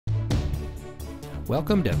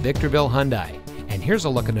Welcome to Victorville Hyundai, and here's a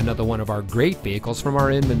look at another one of our great vehicles from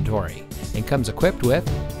our inventory, and comes equipped with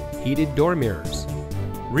heated door mirrors,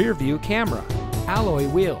 rear view camera, alloy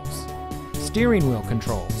wheels, steering wheel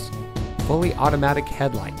controls, fully automatic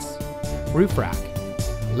headlights, roof rack,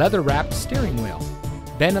 leather wrapped steering wheel,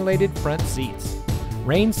 ventilated front seats,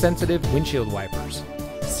 rain sensitive windshield wipers,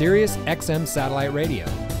 Sirius XM satellite radio,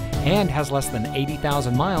 and has less than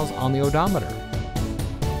 80,000 miles on the odometer.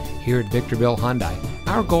 Here at Victorville Hyundai,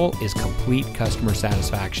 our goal is complete customer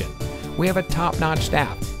satisfaction. We have a top-notch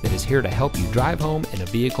staff that is here to help you drive home in a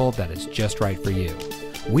vehicle that is just right for you.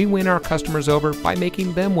 We win our customers over by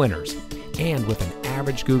making them winners. And with an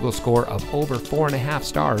average Google score of over 4.5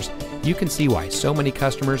 stars, you can see why so many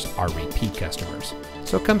customers are repeat customers.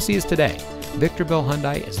 So come see us today. Victorville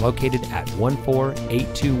Hyundai is located at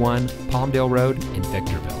 14821 Palmdale Road in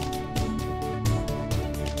Victorville.